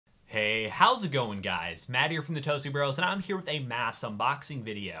Hey, how's it going, guys? Matt here from the Toasty Bros, and I'm here with a mass unboxing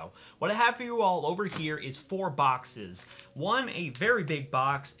video. What I have for you all over here is 4 boxes. One, a very big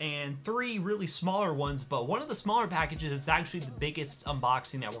box, and 3 really smaller ones, but one of the smaller packages is actually the biggest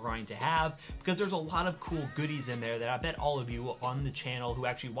unboxing that we're going to have because there's a lot of cool goodies in there that I bet all of you on the channel who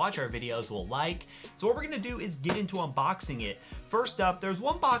actually watch our videos will like. So what we're going to do is get into unboxing it. First up, there's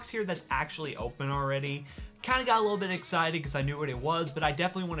one box here that's actually open already. Kind of got a little bit excited because I knew what it was, but I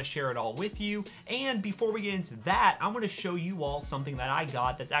definitely want to share it all with you. And before we get into that, I'm going to show you all something that I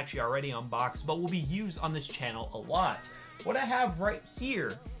got that's actually already unboxed, but will be used on this channel a lot. What I have right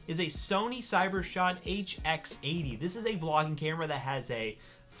here is a Sony CyberShot HX80. This is a vlogging camera that has a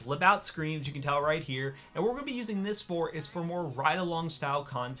flip out screen, as you can tell right here, and what we're going to be using this for is for more ride-along style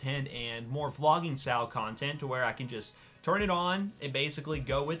content and more vlogging style content, to where I can just turn it on and basically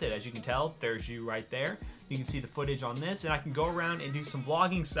go with it. As you can tell, there's you right there. You can see the footage on this, and I can go around and do some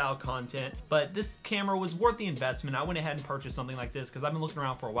vlogging style content, but this camera was worth the investment. I went ahead and purchased something like this because I've been looking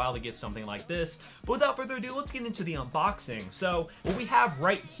around for a while to get something like this. But without further ado, let's get into the unboxing. So what we have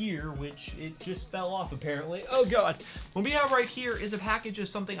right here, which it just fell off apparently. Oh God. What we have right here is a package of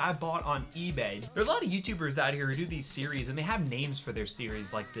something I bought on eBay. There are a lot of YouTubers out here who do these series, and they have names for their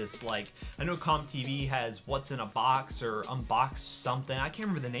series like this. Like, I know ComTV has What's in a Box or Unbox something. I can't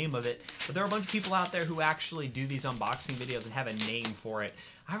remember the name of it, but there are a bunch of people out there who actually do these unboxing videos and have a name for it.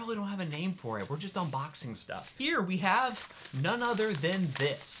 I really don't have a name for it. We're just unboxing stuff. Here we have none other than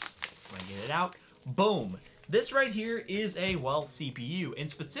this. When I get it out, boom. This right here is a, well, CPU, and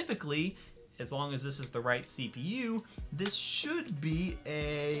specifically, as long as this is the right CPU, this should be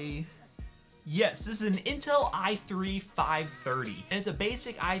a... Yes, this is an Intel i3 530, and it's a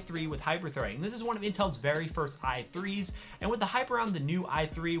basic i3 with hyper-threading. This is one of Intel's very first i3s, and with the hype around the new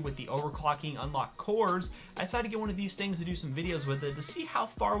i3 with the overclocking unlocked cores, I decided to get one of these things to do some videos with it to see how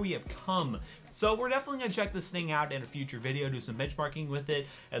far we have come. So we're definitely going to check this thing out in a future video, do some benchmarking with it,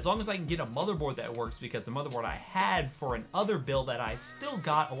 as long as I can get a motherboard that works, because the motherboard I had for another build that I still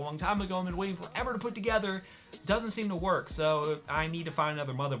got a long time ago and been waiting forever to put together doesn't seem to work, so I need to find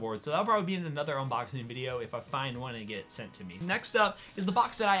another motherboard. So that'll probably be in another unboxing video if I find one and get it sent to me. Next up is the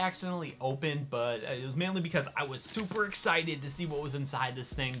box that I accidentally opened, but it was mainly because I was super excited to see what was inside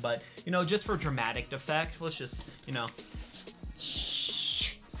this thing. But, you know, just for dramatic effect, let's just, you know,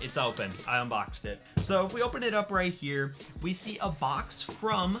 it's open. I unboxed it. So if we open it up right here, we see a box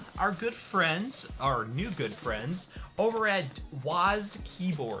from our good friends, our new good friends, over at WASD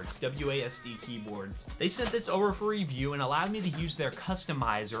Keyboards, WASD Keyboards. They sent this over for review and allowed me to use their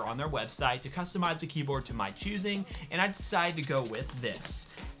customizer on their website to customize a keyboard to my choosing, and I decided to go with this.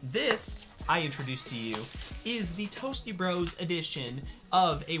 This, I introduced to you, is the Toasty Bros edition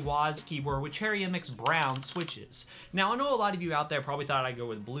of a WASD keyboard with Cherry MX brown switches. Now, I know a lot of you out there probably thought I'd go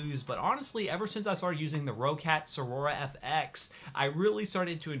with blues, but honestly, ever since I started using the Rocat Sorora FX, I really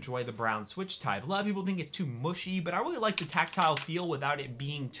started to enjoy the brown switch type. A lot of people think it's too mushy, but I really like the tactile feel without it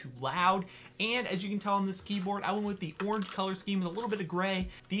being too loud. And as you can tell on this keyboard, I went with the orange color scheme with a little bit of gray.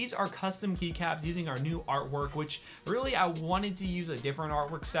 These are custom keycaps using our new artwork, which really I wanted to use a different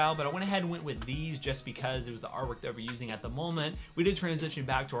artwork style, but I went ahead and went with these just because it was the artwork that we're using at the moment. We did transition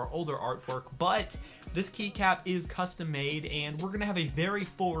back to our older artwork, but this keycap is custom made, and we're gonna have a very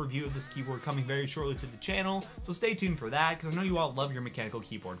full review of this keyboard coming very shortly to the channel, so stay tuned for that because I know you all love your mechanical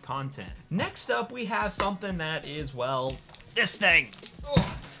keyboard content. Next up, we have something that is, well, this thing.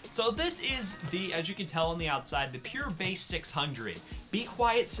 Ugh. So this is the, as you can tell on the outside, the Pure Bass 600. Be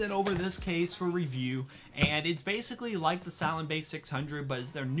Quiet sent over this case for review, and it's basically like the Silent Bass 600, but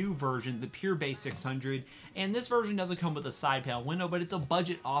it's their new version, the Pure Bass 600. And this version doesn't come with a side panel window, but it's a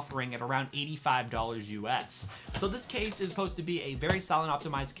budget offering at around $85 US. So this case is supposed to be a very silent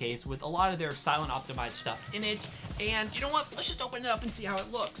optimized case with a lot of their silent optimized stuff in it. And you know what? Let's just open it up and see how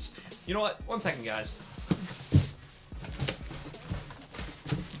it looks. You know what? One second, guys.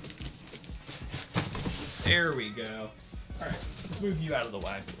 There we go. All right, let's move you out of the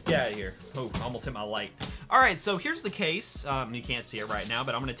way. Get out of here. Oh, almost hit my light. All right, so here's the case. You can't see it right now,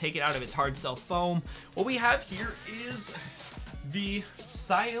 but I'm gonna take it out of its hard cell foam. What we have here is the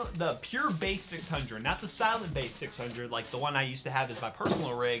Pure Bass 600, not the Silent Bass 600 like the one I used to have as my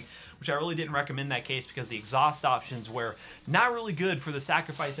personal rig, which I really didn't recommend that case because the exhaust options were not really good for the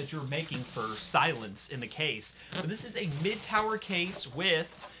sacrifice that you're making for silence in the case. But this is a mid-tower case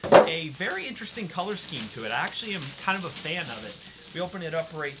with a very interesting color scheme to it. I actually am kind of a fan of it. We open it up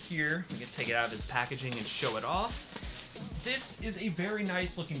right here. We can take it out of its packaging and show it off. This is a very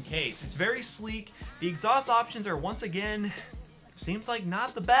nice looking case. It's very sleek. The exhaust options are, once again, seems like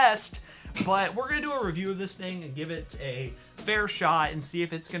not the best, but we're gonna do a review of this thing and give it a fair shot and see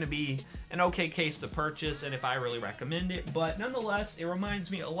if it's going to be an okay case to purchase and if I really recommend it. But nonetheless, it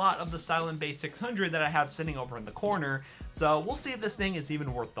reminds me a lot of the Silent Base 600 that I have sitting over in the corner. So we'll see if this thing is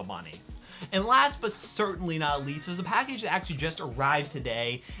even worth the money. And last but certainly not least, there's a package that actually just arrived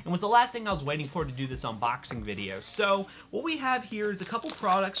today and was the last thing I was waiting for to do this unboxing video. So what we have here is a couple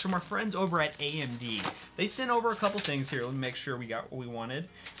products from our friends over at AMD. They sent over a couple things here. Let me make sure we got what we wanted.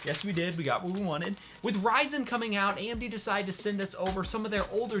 Yes, we did. We got what we wanted. With Ryzen coming out, AMD decided to send us over some of their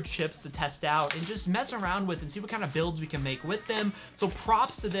older chips to test out and just mess around with and see what kind of builds we can make with them. So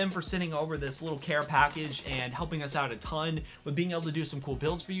props to them for sending over this little care package and helping us out a ton with being able to do some cool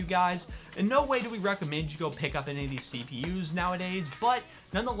builds for you guys. In no way do we recommend you go pick up any of these CPUs nowadays, but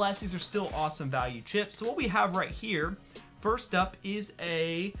nonetheless, these are still awesome value chips. So what we have right here, first up is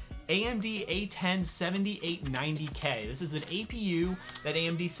a AMD A10 7890K. This is an APU that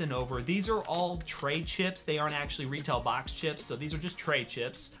AMD sent over. These are all tray chips. They aren't actually retail box chips, so these are just tray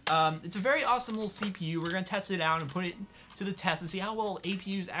chips. It's a very awesome little CPU. We're going to test it out and put it to the test and see how well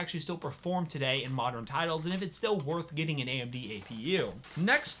APUs actually still perform today in modern titles and if it's still worth getting an AMD APU.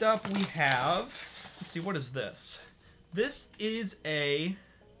 Next up we have, let's see, what is this? This is a,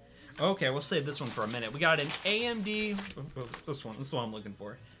 okay, we'll save this one for a minute. We got an AMD, this one I'm looking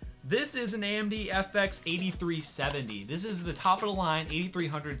for. This is an AMD FX 8370. This is the top of the line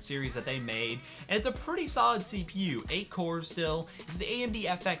 8300 series that they made, and it's a pretty solid CPU, 8 cores still. It's the AMD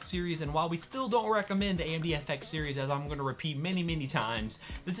FX series, and while we still don't recommend the AMD FX series, as I'm going to repeat many times,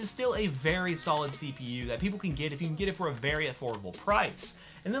 this is still a very solid CPU that people can get if you can get it for a very affordable price.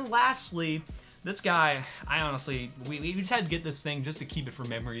 And then lastly, this guy, I honestly, we just had to get this thing just to keep it for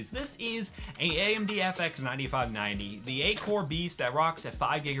memories. This is an AMD FX 9590, the 8-core beast that rocks at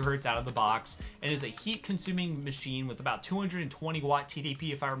 5 gigahertz out of the box and is a heat-consuming machine with about 220 watt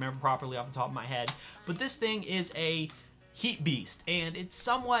TDP, if I remember properly off the top of my head. But this thing is a heat beast, and it's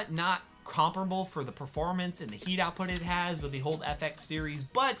somewhat not comparable for the performance and the heat output it has with the whole FX series,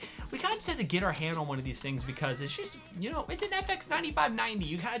 but we kind of just had to get our hand on one of these things because it's just, you know, it's an FX 9590.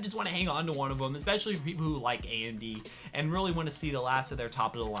 You kind of just want to hang on to one of them, especially for people who like AMD and really want to see the last of their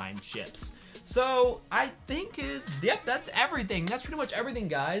top of the line chips. So I think, yep, that's everything. That's pretty much everything,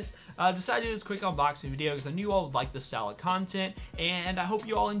 guys. Decided to do this quick unboxing video because I knew you all would like this style of content, and I hope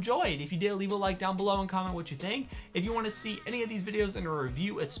you all enjoyed. If you did, leave a like down below and comment what you think. If you want to see any of these videos in a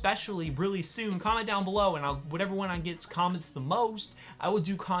review, especially really soon, comment down below, and whatever one I gets comments the most, I will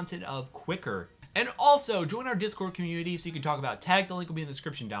do content of quicker. And also, join our Discord community so you can talk about tech. The link will be in the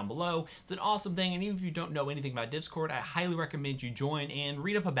description down below. It's an awesome thing, and even if you don't know anything about Discord, I highly recommend you join and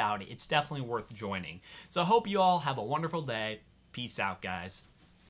read up about it. It's definitely worth joining. So I hope you all have a wonderful day. Peace out, guys.